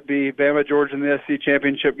on, it would be Bama, Georgia in the SEC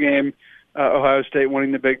championship game, Ohio State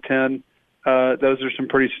winning the Big Ten. Those are some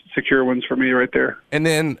pretty secure ones for me right there. And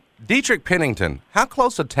then Dietrich Pennington, how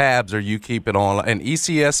close of tabs are you keeping on an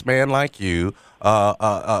ECS man like you,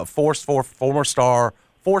 four-star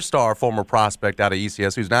former prospect out of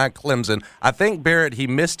ECS who's now at Clemson? I think, Barrett, he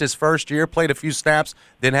missed his first year, played a few snaps,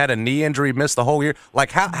 then had a knee injury, missed the whole year.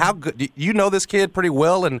 How good – you know this kid pretty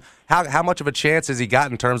well, and how much of a chance has he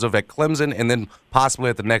got in terms of at Clemson and then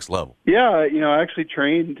possibly at the next level? Yeah, I actually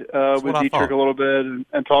trained with Dietrich a little bit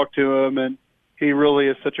and talked to him, and he really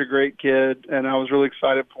is such a great kid, and I was really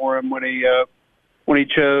excited for him when he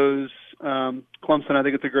chose Clemson. I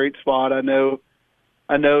think it's a great spot. I know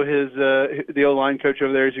his the O-line coach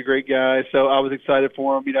over there is a great guy, so I was excited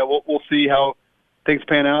for him. We'll see how things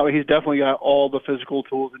pan out. He's definitely got all the physical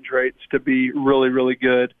tools and traits to be really, really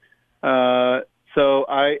good. So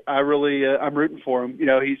I really I'm rooting for him.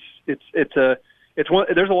 It's one.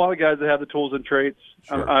 There's a lot of guys that have the tools and traits.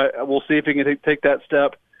 Sure. We'll see if he can take that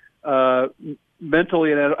step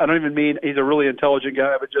mentally, and I don't even mean he's a really intelligent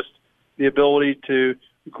guy, but just the ability to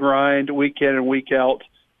grind week in and week out.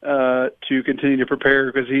 To continue to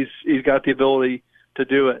prepare because he's got the ability to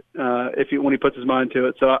do it when he puts his mind to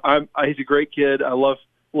it. So he's a great kid. I love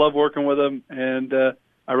working with him, and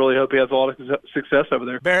I really hope he has a lot of success over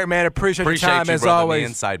there. Barrett, man, appreciate your time as brother, always. The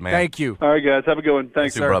insight, man. Thank you. All right, guys. Have a good one.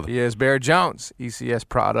 Thanks, sir. brother. He is Barrett Jones, ECS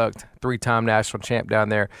product, 3-time national champ down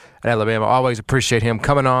there at Alabama. Always appreciate him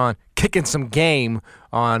coming on, kicking some game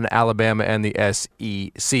on Alabama and the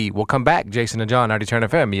SEC. We'll come back. Jason and John, 90 Turn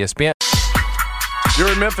FM, ESPN.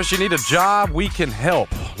 You're in Memphis, you need a job, we can help.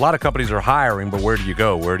 A lot of companies are hiring, but where do you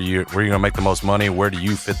go? Where are you going to make the most money? Where do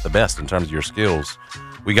you fit the best in terms of your skills?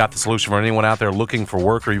 We got the solution for anyone out there looking for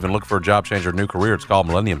work or even looking for a job change or a new career. It's called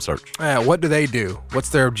Millennium Search. What do they do? What's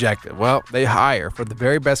their objective? Well, they hire for the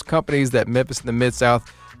very best companies that Memphis and the Mid-South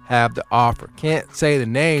have to offer. Can't say the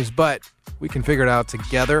names, but we can figure it out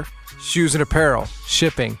together. Shoes and apparel,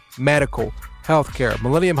 shipping, medical, healthcare.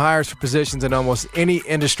 Millennium hires for positions in almost any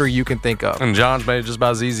industry you can think of. And John's made it just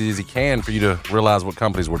about as easy as he can for you to realize what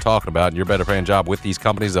companies we're talking about. And you're better paying job with these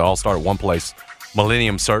companies that all start at one place.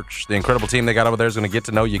 Millennium Search. The incredible team they got over there is going to get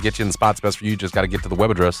to know you, get you in the spots best for you. Just got to get to the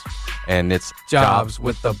web address. And it's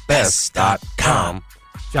jobswiththebest.com.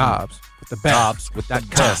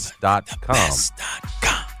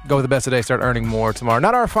 Jobswiththebest.com. Go with the best today, start earning more tomorrow.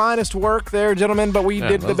 Not our finest work there, gentlemen, but we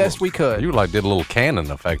did the best we could. You did a little cannon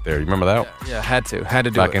effect there. You remember that? Yeah, had to do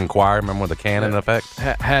it. Back in choir, remember the cannon effect?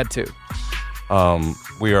 Had to.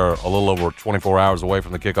 We are a little over 24 hours away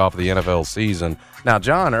from the kickoff of the NFL season. Now,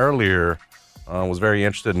 John earlier was very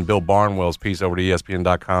interested in Bill Barnwell's piece over to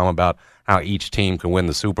ESPN.com about how each team can win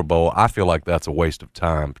the Super Bowl. I feel like that's a waste of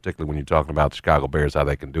time, particularly when you're talking about the Chicago Bears, how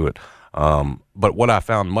they can do it. But what I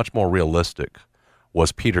found much more realistic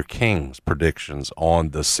was Peter King's predictions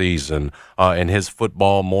on the season in his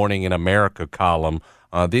Football Morning in America column.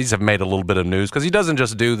 These have made a little bit of news because he doesn't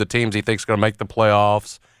just do the teams he thinks are going to make the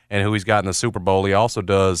playoffs and who he's got in the Super Bowl. He also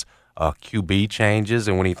does QB changes,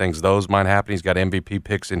 and when he thinks those might happen, he's got MVP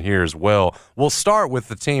picks in here as well. We'll start with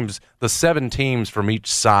the 7 teams from each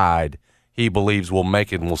side he believes will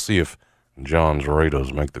make it, and we'll see if John's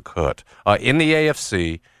Raiders make the cut. In the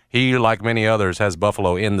AFC, he, like many others, has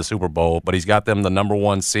Buffalo in the Super Bowl, but he's got them the number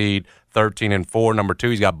 1 seed, 13-4. Number 2,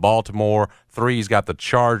 he's got Baltimore. 3, he's got the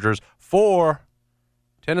Chargers. 4,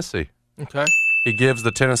 Tennessee. Okay. He gives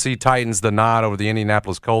the Tennessee Titans the nod over the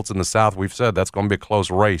Indianapolis Colts in the South. We've said that's going to be a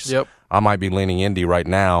close race. Yep. I might be leaning Indy right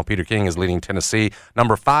now. Peter King is leading Tennessee.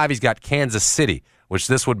 Number 5, he's got Kansas City, which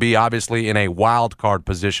this would be obviously in a wild card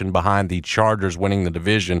position behind the Chargers winning the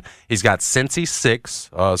division. He's got Cincy 6,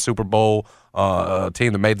 Super Bowl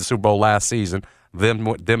team that made the Super Bowl last season,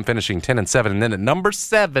 them finishing 10-7. And then at number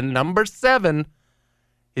 7,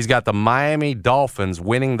 he's got the Miami Dolphins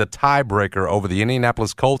winning the tiebreaker over the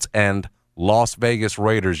Indianapolis Colts and Las Vegas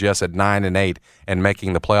Raiders, yes, at 9-8, and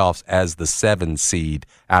making the playoffs as the 7 seed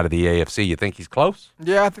out of the AFC. You think he's close?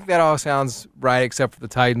 Yeah, I think that all sounds right, except for the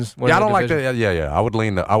Titans. Yeah, I don't like that. Yeah. I would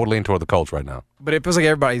lean toward the Colts right now. But it feels like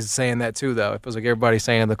everybody's saying that too, though. It feels like everybody's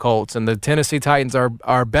saying the Colts, and the Tennessee Titans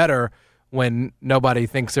are better when nobody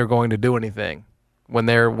thinks they're going to do anything, when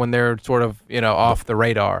they're sort of off the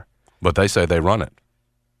radar. But they say they run it.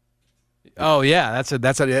 Oh yeah, that's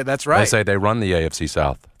right. They say they run the AFC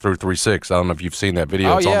South through 3-6. I don't know if you've seen that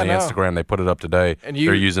video. It's on the Instagram. They put it up today. And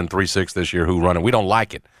they're using 3-6 this year. Who run it? We don't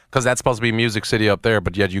like it because that's supposed to be Music City up there,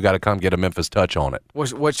 but yet you got to come get a Memphis touch on it.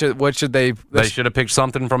 What should they? They should have picked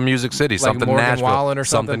something from Music City, like something Morgan Nashville, Wallen or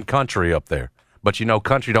something country up there. But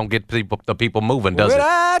country don't get the people moving, does when it?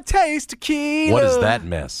 I taste tequila, what is that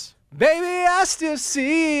mess? Baby, I still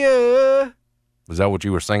see you. Is that what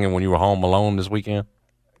you were singing when you were home alone this weekend?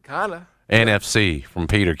 Kinda. NFC from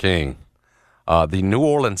Peter King. The New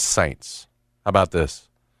Orleans Saints. How about this?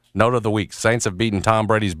 Note of the week. Saints have beaten Tom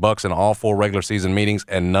Brady's Bucs in all 4 regular season meetings,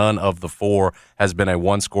 and none of the 4 has been a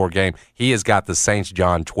one-score game. He has got the Saints,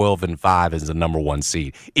 John, 12-5 as the number 1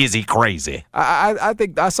 seed. Is he crazy? I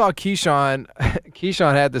think I saw Keyshawn.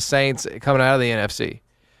 Keyshawn had the Saints coming out of the NFC.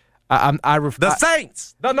 The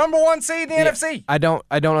Saints, the number 1 seed in the NFC. I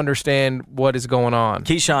don't understand what is going on.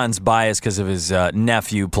 Keyshawn's biased because of his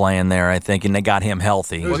nephew playing there, I think, and they got him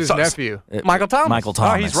healthy. Who's his nephew? Michael Thomas. Michael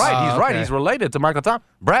Thomas. Oh, he's right. He's right. Okay. He's related to Michael Thomas.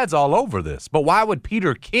 Brad's all over this. But why would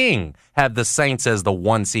Peter King have the Saints as the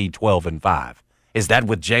 1 seed, 12-5? Is that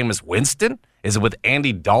with Jameis Winston? Is it with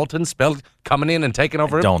Andy Dalton coming in and taking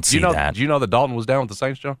over? Don't see that. Do you know that Dalton was down with the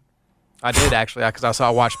Saints, John? I did actually, because I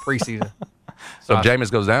watched preseason. So if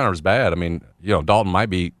Jameis goes down or is bad, I mean, Dalton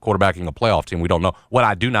might be quarterbacking a playoff team. We don't know. What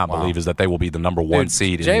I do not believe is that they will be the number 1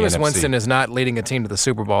 seed in the NFC. Jameis Winston is not leading a team to the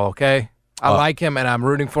Super Bowl, okay? I like him, and I'm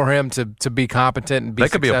rooting for him to be competent and be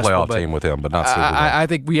successful. They could be a playoff team with him, but not Super Bowl. I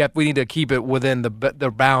think we need to keep it within the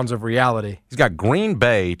bounds of reality. He's got Green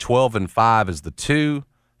Bay, 12-5 as the 2.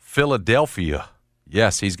 Philadelphia,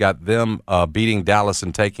 Yes, he's got them beating Dallas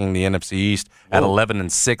and taking the NFC East at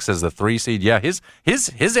 11-6 as the 3 seed. Yeah, his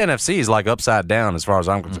NFC is like upside down as far as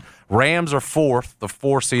I'm concerned. Rams are 4th, the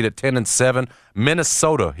 4 seed at 10-7.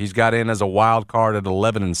 Minnesota, he's got in as a wild card at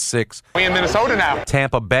 11-6. We in Minnesota now.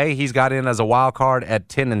 Tampa Bay, he's got in as a wild card at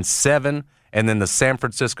 10-7. And then the San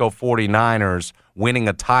Francisco 49ers winning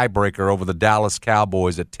a tiebreaker over the Dallas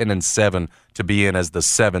Cowboys at 10-7 to be in as the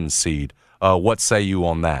 7 seed. What say you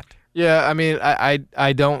on that? Yeah, I mean,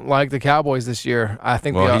 I don't like the Cowboys this year. I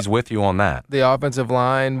think he's with you on that. The offensive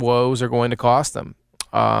line woes are going to cost them.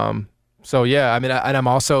 So yeah, I mean, I'm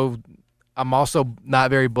also not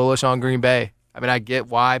very bullish on Green Bay. I mean, I get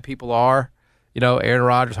why people are. Aaron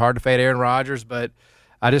Rodgers, hard to fade Aaron Rodgers, but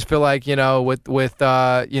I just feel like with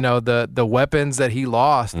the weapons that he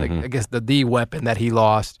lost, I guess the weapon that he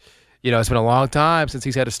lost. It's been a long time since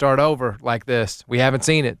he's had to start over like this. We haven't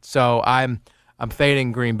seen it, so I'm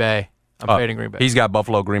fading Green Bay. Fading Green Bay. He's got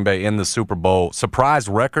Buffalo, Green Bay in the Super Bowl. Surprise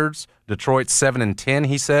records: Detroit 7-10.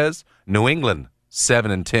 He says New England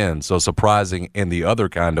 7-10. So surprising in the other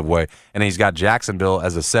kind of way. And he's got Jacksonville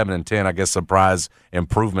as a 7-10. I guess surprise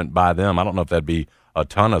improvement by them. I don't know if that'd be a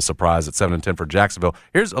ton of surprise at 7-10 for Jacksonville.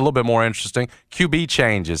 Here's a little bit more interesting: QB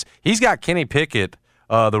changes. He's got Kenny Pickett,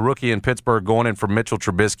 the rookie in Pittsburgh, going in for Mitchell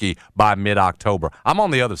Trubisky by mid-October. I'm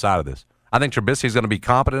on the other side of this. I think Trubisky's going to be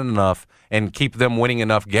competent enough and keep them winning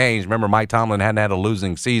enough games. Remember, Mike Tomlin hadn't had a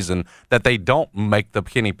losing season, that they don't make the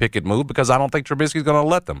Kenny Pickett move, because I don't think Trubisky's going to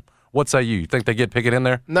let them. What say you? You think they get Pickett in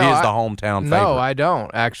there? No, he is the hometown favorite. No, I don't,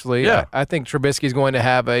 actually. Yeah. I think Trubisky's going to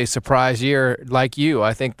have a surprise year like you.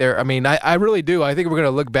 I think I really do. I think we're going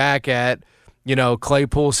to look back at,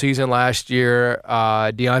 Claypool's season last year,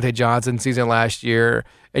 Deontay Johnson's season last year,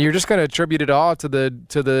 and you're just going to attribute it all to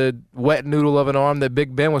the wet noodle of an arm that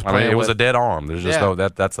Big Ben was playing with. It was a dead arm. There's just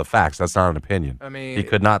that's the facts. That's not an opinion. I mean, he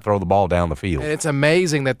could not throw the ball down the field. And it's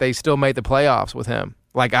amazing that they still made the playoffs with him.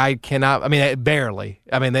 Like, I cannot – I mean, barely.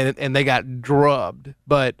 I mean, they got drubbed.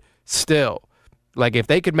 But still, like, if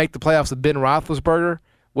they could make the playoffs with Ben Roethlisberger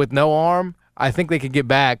with no arm, I think they could get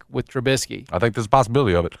back with Trubisky. I think there's a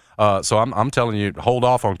possibility of it. So I'm telling you, hold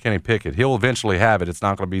off on Kenny Pickett. He'll eventually have it. It's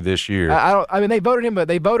not going to be this year. I mean, they voted him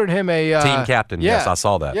a team captain. Yeah. Yes, I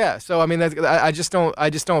saw that. Yeah. So I mean, I just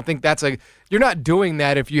don't think that's a. You're not doing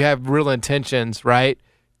that if you have real intentions, right?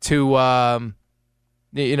 To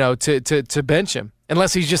to bench him,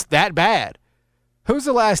 unless he's just that bad. Who's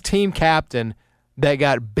the last team captain that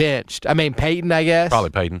got benched? I mean, Peyton, I guess.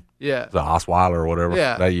 Probably Peyton. Yeah. The Osweiler or whatever.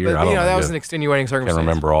 Yeah. That year. But, I don't know. That was an extenuating circumstance. Can't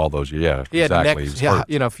remember all those years. Yeah. He had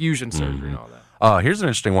exactly. fusion surgery and all that. Here's an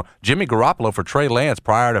interesting one: Jimmy Garoppolo for Trey Lance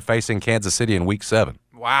prior to facing Kansas City in Week 7.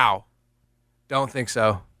 Wow. Don't think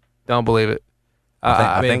so. Don't believe it.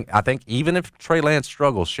 I think even if Trey Lance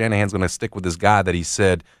struggles, Shanahan's going to stick with this guy that he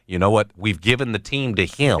said, you know what, we've given the team to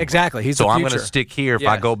him. Exactly. He's so the I'm future. going to stick here. If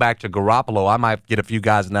I go back to Garoppolo, I might get a few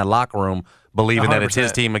guys in that locker room believing 100%. that it's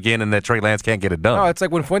his team again and that Trey Lance can't get it done. No, it's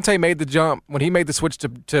like when Fuente made the jump, when he made the switch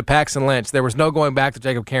to Paxton Lynch, there was no going back to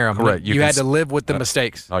Jacob Karam. Correct. You had to live with the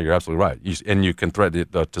mistakes. No, you're absolutely right. You can threaten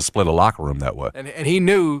to split a locker room that way. And he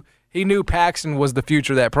knew Paxton was the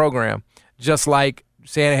future of that program, just like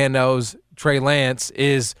Shanahan knows Trey Lance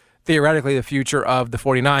is theoretically the future of the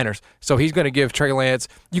 49ers. So he's going to give Trey Lance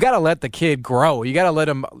 – you got to let the kid grow. You got to let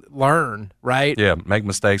him learn, right? Yeah, make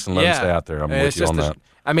mistakes and let him stay out there. I'm with you on that.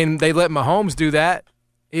 I mean, they let Mahomes do that.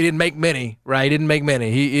 He didn't make many, right? He didn't make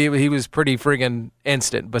many. He was pretty friggin'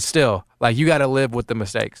 instant. But still, like, you got to live with the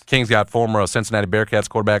mistakes. Kings got former Cincinnati Bearcats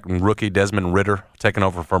quarterback and rookie Desmond Ridder taking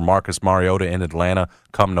over for Marcus Mariota in Atlanta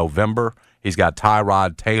come November. He's got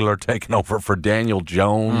Tyrod Taylor taking over for Daniel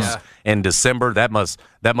Jones in December. That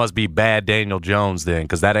must be bad Daniel Jones then,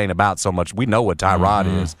 because that ain't about so much. We know what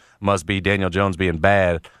Tyrod is. Must be Daniel Jones being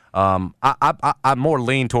bad. I more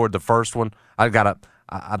lean toward the first one.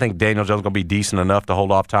 I think Daniel Jones is going to be decent enough to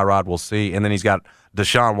hold off Tyrod. We'll see. And then he's got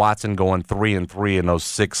Deshaun Watson going 3-3 in those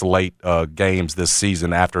 6 late games this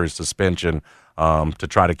season after his suspension. To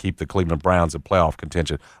try to keep the Cleveland Browns in playoff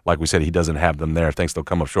contention. Like we said, he doesn't have them there. Thinks they'll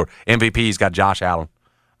come up short. MVP's got Josh Allen.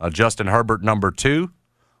 Justin Herbert, number 2.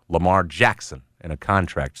 Lamar Jackson in a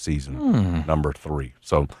contract season, number 3.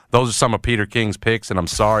 So those are some of Peter King's picks, and I'm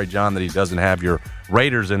sorry, John, that he doesn't have your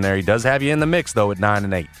Raiders in there. He does have you in the mix, though, at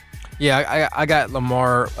 9-8. Yeah, I got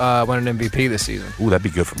Lamar winning MVP this season. Ooh, that'd be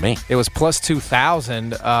good for me. It was plus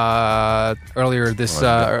 2,000 earlier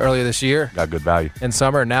this year. Got good value in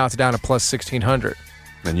summer. Now it's down to plus 1,600.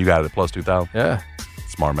 And you got it at plus 2,000. Yeah,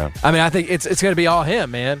 smart man. I mean, I think it's going to be all him,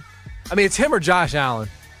 man. I mean, it's him or Josh Allen.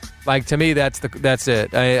 Like, to me, that's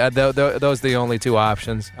it. Those are the only two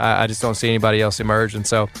options. I just don't see anybody else emerge, and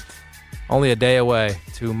so Only a day away.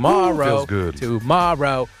 Tomorrow. Feels good.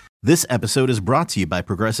 Tomorrow. This episode is brought to you by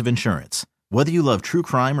Progressive Insurance. Whether you love true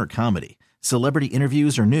crime or comedy, celebrity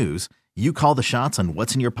interviews or news, you call the shots on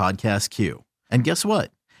what's in your podcast queue. And guess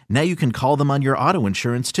what? Now you can call them on your auto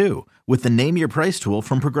insurance too with the Name Your Price tool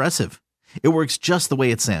from Progressive. It works just the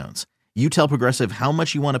way it sounds. You tell Progressive how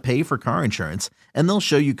much you want to pay for car insurance, and they'll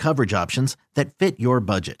show you coverage options that fit your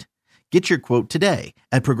budget. Get your quote today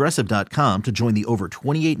at Progressive.com to join the over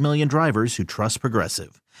 28 million drivers who trust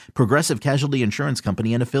Progressive. Progressive Casualty Insurance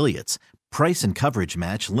Company and Affiliates. Price and coverage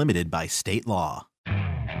match limited by state law.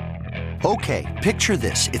 Okay, picture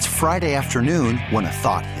this. It's Friday afternoon when a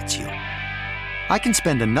thought hits you. I can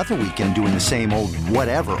spend another weekend doing the same old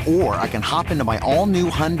whatever, or I can hop into my all-new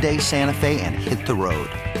Hyundai Santa Fe and hit the road.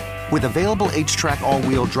 With available H-Track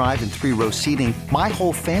all-wheel drive and 3-row seating, my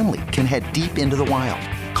whole family can head deep into the wild.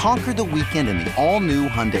 Conquer the weekend in the all-new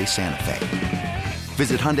Hyundai Santa Fe.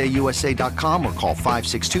 Visit HyundaiUSA.com or call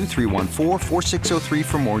 562-314-4603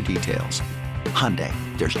 for more details. Hyundai,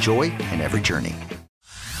 there's joy in every journey.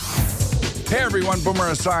 Hey everyone,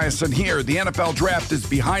 Boomer Esiason here. The NFL Draft is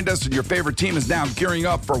behind us and your favorite team is now gearing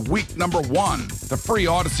up for week number 1. The free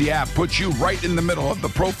Odyssey app puts you right in the middle of the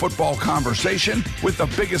pro football conversation with the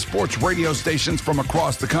biggest sports radio stations from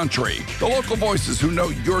across the country. The local voices who know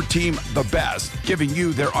your team the best, giving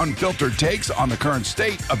you their unfiltered takes on the current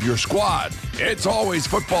state of your squad. It's always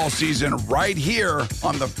football season right here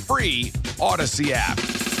on the free Odyssey app.